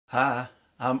Hi,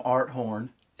 I'm Art Horne,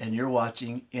 and you're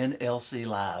watching NLC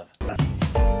Live.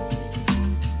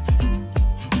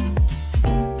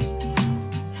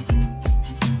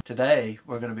 Today,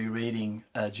 we're going to be reading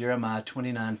Jeremiah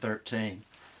 29:13.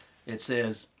 It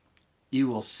says, "You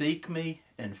will seek me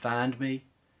and find me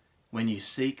when you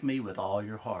seek me with all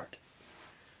your heart."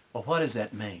 Well, what does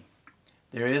that mean?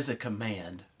 There is a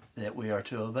command that we are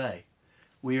to obey.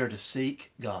 We are to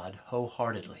seek God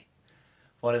wholeheartedly.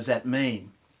 What does that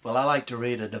mean? Well, I like to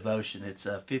read a devotion. It's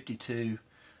 52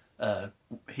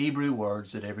 Hebrew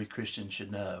words that every Christian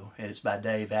should know, and it's by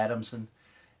Dave Adamson.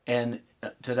 And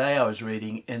today I was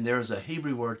reading, and there's a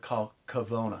Hebrew word called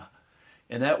kavona,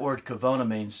 and that word kavona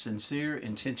means sincere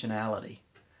intentionality.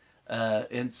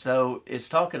 And so it's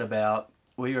talking about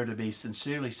we are to be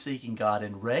sincerely seeking God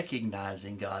and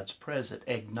recognizing God's presence,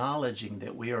 acknowledging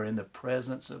that we are in the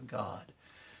presence of God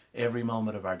every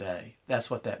moment of our day. That's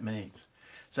what that means.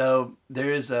 So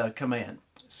there is a command,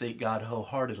 seek God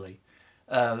wholeheartedly.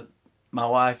 My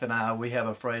wife and I, we have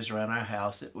a phrase around our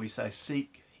house that we say,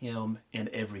 seek Him in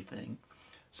everything.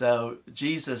 So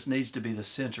Jesus needs to be the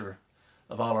center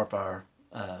of all of our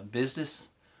business,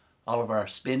 all of our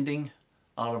spending,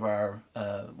 all of our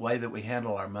way that we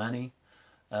handle our money,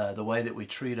 the way that we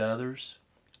treat others,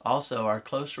 also our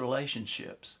close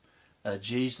relationships.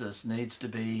 Jesus needs to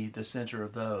be the center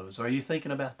of those. Are you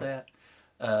thinking about that?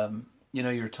 You know,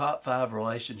 your top 5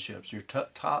 relationships, your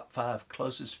top 5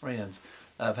 closest friends.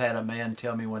 I've had a man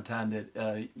tell me one time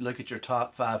that look at your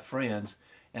top 5 friends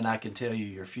and I can tell you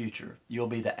your future. You'll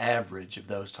be the average of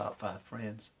those top 5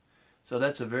 friends. So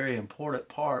that's a very important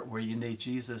part where you need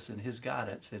Jesus and His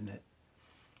guidance, isn't it?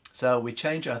 So we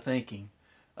change our thinking.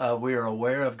 We are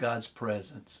aware of God's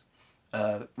presence.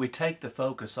 We take the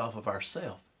focus off of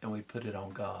ourselves and we put it on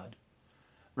God.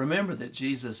 Remember that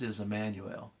Jesus is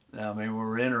Emmanuel. Now, I mean,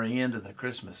 we're entering into the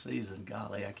Christmas season.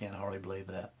 Golly, I can't hardly believe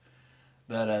that.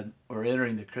 But we're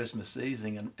entering the Christmas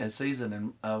season,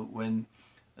 and when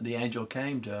the angel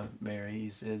came to Mary, he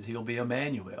says, He'll be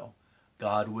Emmanuel,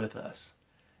 God with us.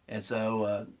 And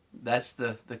so that's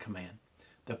the command.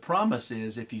 The promise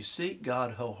is if you seek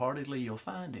God wholeheartedly, you'll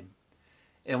find Him.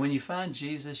 And when you find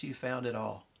Jesus, you found it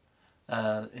all.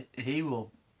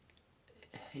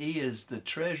 He is the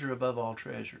treasure above all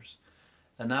treasures.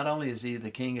 And not only is He the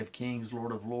King of Kings,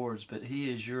 Lord of Lords, but He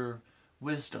is your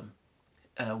wisdom.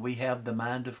 We have the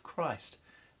mind of Christ.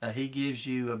 He gives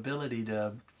you ability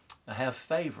to have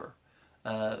favor.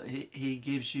 He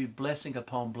gives you blessing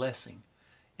upon blessing.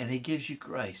 And He gives you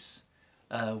grace.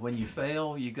 When you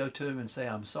fail, you go to Him and say,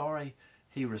 I'm sorry.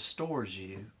 He restores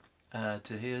you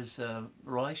to His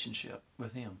relationship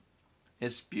with Him.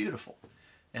 It's beautiful.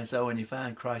 And so when you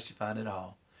find Christ, you find it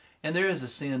all. And there is a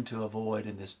sin to avoid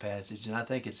in this passage, and I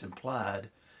think it's implied.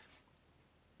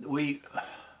 We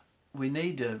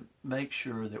need to make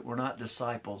sure that we're not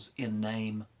disciples in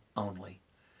name only.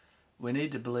 We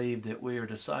need to believe that we are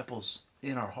disciples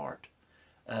in our heart.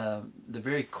 The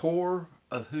very core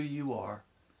of who you are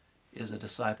is a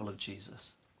disciple of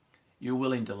Jesus. You're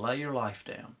willing to lay your life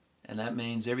down, and that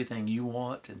means everything you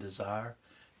want and desire,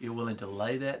 you're willing to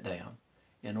lay that down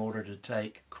in order to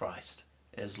take Christ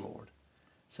as Lord.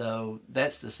 So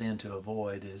that's the sin to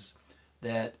avoid, is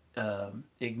that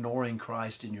ignoring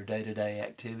Christ in your day-to-day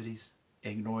activities,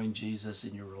 ignoring Jesus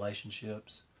in your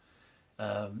relationships.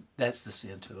 That's the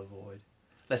sin to avoid.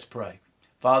 Let's pray.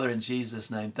 Father, in Jesus'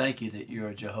 name, thank you that you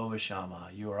are Jehovah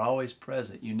Shammah. You are always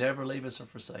present. You never leave us or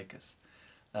forsake us.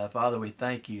 Father, we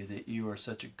thank you that you are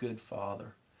such a good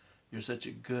Father. You're such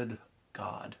a good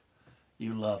God.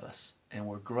 You love us, and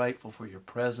we're grateful for your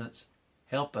presence.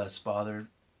 Help us, Father,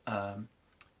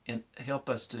 and help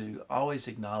us to always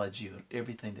acknowledge you in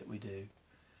everything that we do,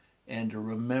 and to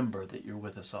remember that you're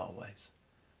with us always.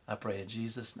 I pray in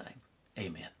Jesus' name.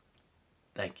 Amen.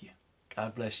 Thank you.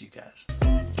 God bless you guys.